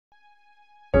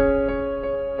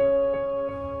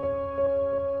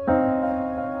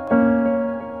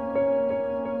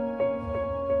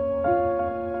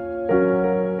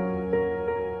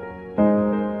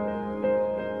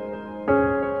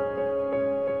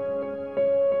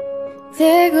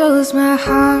There goes my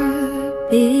heart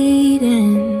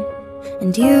beating,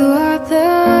 and you are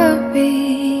the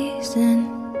reason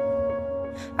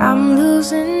I'm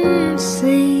losing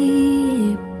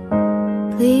sleep.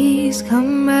 Please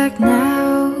come back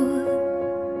now.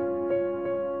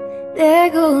 There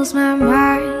goes my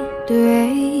mind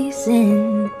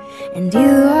racing, and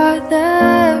you are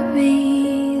the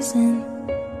reason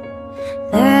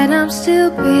that I'm still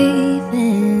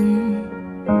breathing.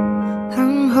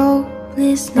 I'm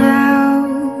hopeless now.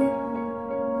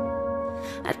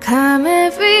 I'd climb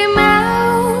every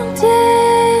mountain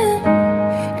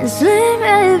and swim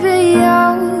every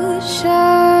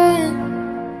ocean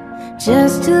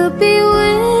just to be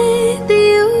with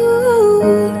you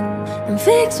and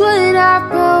fix what I've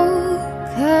broken.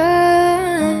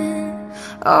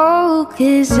 Oh,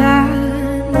 'cause I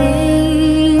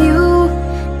need you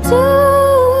to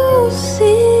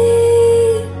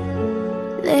see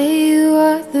that you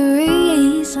are the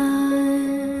reason.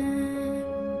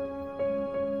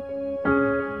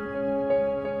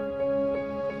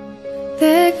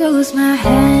 There goes my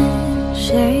hand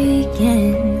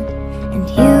shaking, and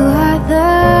you are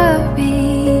the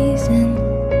reason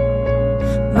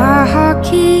my heart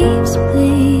keeps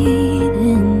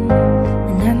bleeding,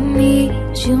 and I need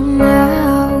you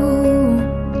now.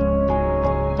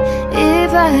 If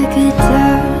I could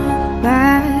turn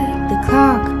back the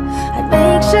clock, I'd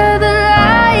make sure the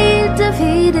light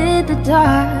defeated the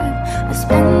dark. I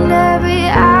spend every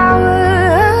hour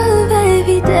of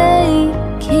every day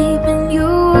keeping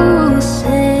you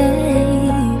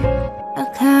safe. I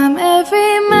climb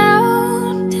every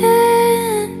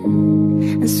mountain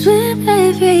and swim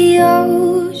every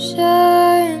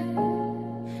ocean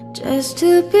just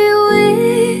to be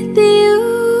with you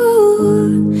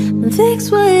and fix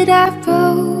what I've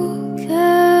broken.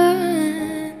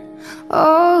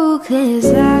 Oh, 'cause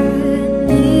I